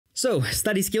So,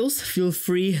 study skills, feel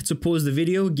free to pause the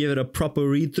video, give it a proper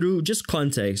read through, just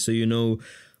context so you know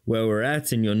where we're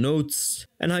at in your notes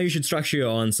and how you should structure your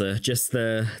answer, just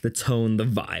the tone, the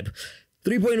vibe.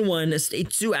 3.1, state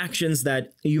 2 actions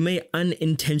that you may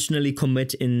unintentionally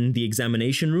commit in the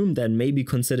examination room that may be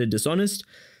considered dishonest.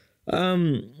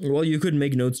 Well, you could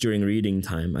make notes during reading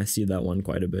time. I see that one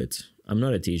quite a bit. I'm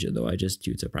not a teacher though, I just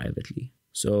tutor privately.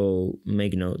 So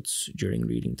make notes during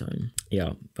reading time.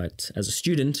 Yeah, but as a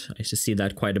student, I used to see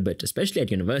that quite a bit, especially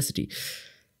at university.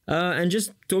 And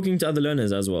just talking to other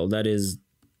learners as well, that is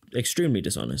extremely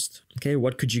dishonest. Okay,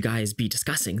 what could you guys be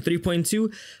discussing?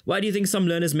 3.2, why do you think some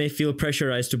learners may feel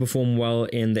pressurized to perform well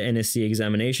in the NSC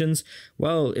examinations?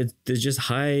 Well, there's just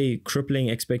high crippling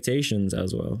expectations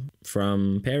as well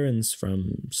from parents,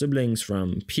 from siblings,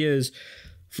 from peers,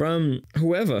 from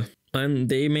whoever. And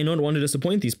they may not want to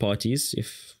disappoint these parties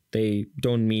if they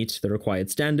don't meet the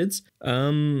required standards. They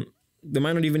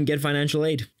might not even get financial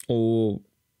aid or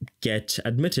get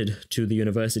admitted to the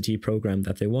university program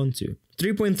that they want to.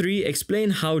 3.3,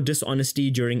 explain how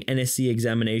dishonesty during NSC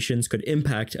examinations could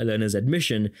impact a learner's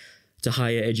admission to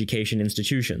higher education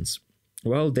institutions.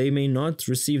 Well, they may not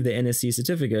receive the NSC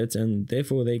certificate and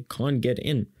therefore they can't get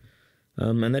in.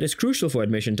 And that is crucial for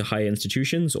admission to higher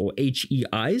institutions, or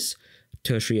HEIs,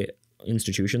 tertiary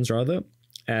institutions rather,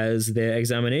 as their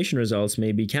examination results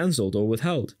may be cancelled or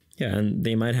withheld. Yeah, and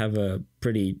they might have a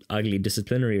pretty ugly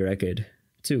disciplinary record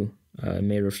too.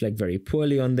 May reflect very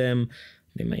poorly on them.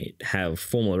 They might have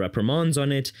formal reprimands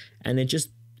on it, and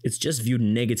it's just viewed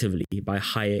negatively by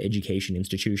higher education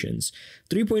institutions.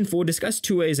 3.4, discuss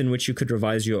 2 ways in which you could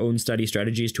revise your own study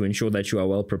strategies to ensure that you are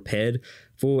well prepared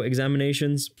for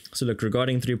examinations. So look,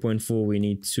 regarding 3.4, we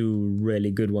need 2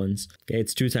 really good ones. Okay,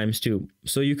 it's 2 times 2.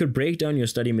 So you could break down your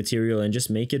study material and just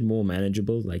make it more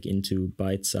manageable, like into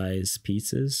bite-sized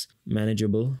pieces,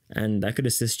 manageable. And that could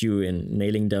assist you in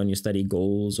nailing down your study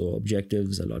goals or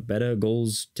objectives a lot better.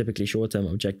 Goals, typically short-term,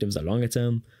 objectives are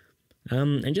longer-term.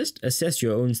 And just assess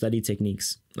your own study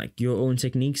techniques, like your own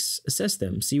techniques, assess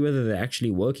them, see whether they're actually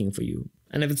working for you.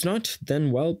 And if it's not,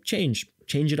 then well, change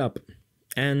it up.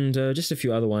 And just a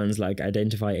few other ones, like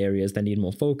identify areas that need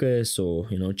more focus, or,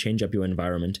 change up your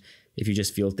environment if you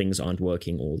just feel things aren't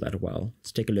working all that well.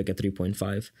 Let's take a look at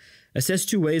 3.5. Assess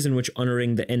 2 ways in which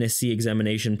honoring the NSC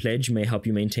examination pledge may help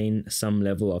you maintain some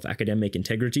level of academic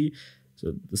integrity.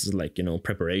 So this is like,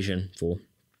 preparation for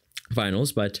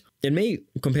finals, but it may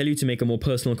compel you to make a more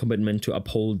personal commitment to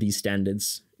uphold these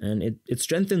standards, and it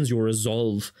strengthens your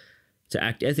resolve to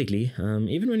act ethically,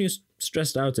 even when you're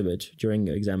stressed out a bit during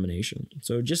your examination.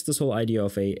 So just this whole idea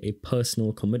of a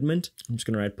personal commitment, I'm just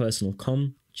going to write personal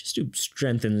just to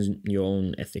strengthen your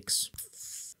own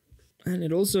ethics. And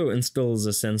it also instills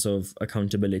a sense of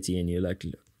accountability in you, like,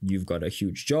 look, you've got a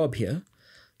huge job here.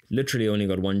 Literally only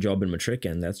got one job in matric,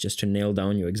 and that's just to nail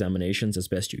down your examinations as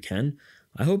best you can.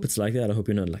 I hope it's like that. I hope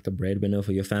you're not like a breadwinner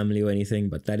for your family or anything,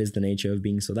 but that is the nature of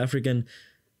being South African.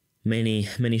 Many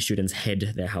students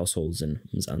head their households in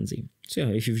Mzansi. So yeah,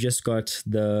 if you've just got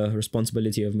the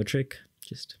responsibility of matric,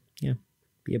 just,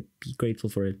 be grateful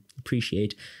for it.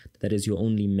 Appreciate that is your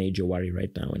only major worry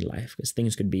right now in life, because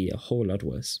things could be a whole lot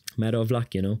worse. Matter of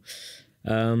luck,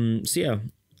 So yeah,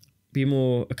 be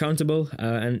more accountable,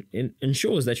 and it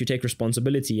ensures that you take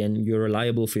responsibility and you're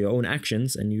reliable for your own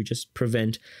actions, and you just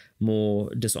prevent more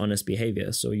dishonest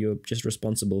behavior. So you're just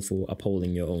responsible for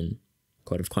upholding your own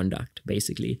code of conduct,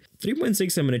 basically.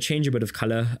 3.6, I'm going to change a bit of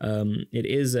color. It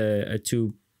is a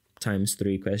 2 times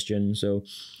 3 question. So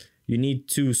you need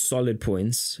 2 solid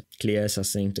points, clear,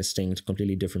 succinct, distinct,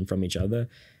 completely different from each other,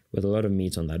 with a lot of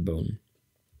meat on that bone.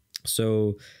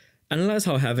 So analyze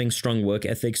how having strong work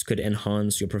ethics could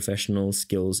enhance your professional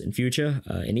skills in future.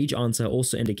 In each answer,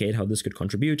 also indicate how this could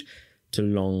contribute to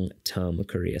long-term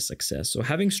career success. So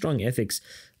having strong ethics,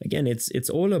 again, it's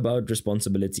all about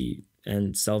responsibility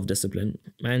and self-discipline,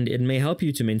 and it may help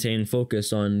you to maintain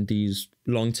focus on these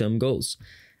long-term goals.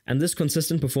 And this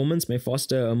consistent performance may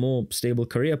foster a more stable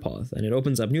career path, and it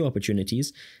opens up new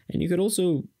opportunities. And you could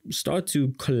also start to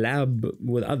collab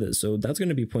with others. So that's going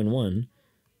to be point 1.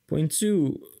 Point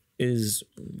 2 is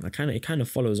it kind of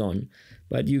follows on,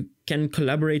 but you can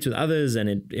collaborate with others, and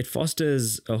it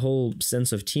fosters a whole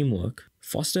sense of teamwork.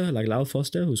 Foster, like Lyle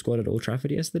Foster, who scored at Old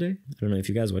Trafford yesterday. I don't know if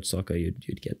you guys watch soccer,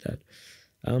 you'd get that.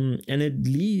 And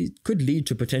it could lead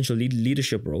to potential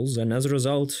leadership roles, and as a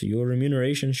result, your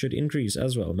remuneration should increase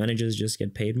as well. Managers just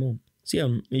get paid more. So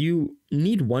yeah, you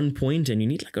need 1 point, and you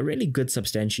need like a really good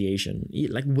substantiation.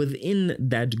 Like within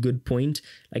that good point,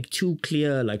 like 2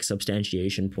 clear like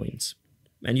substantiation points.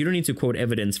 And you don't need to quote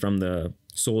evidence from the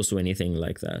source or anything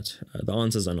like that. The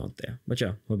answers are not there. But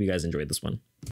yeah, hope you guys enjoyed this one.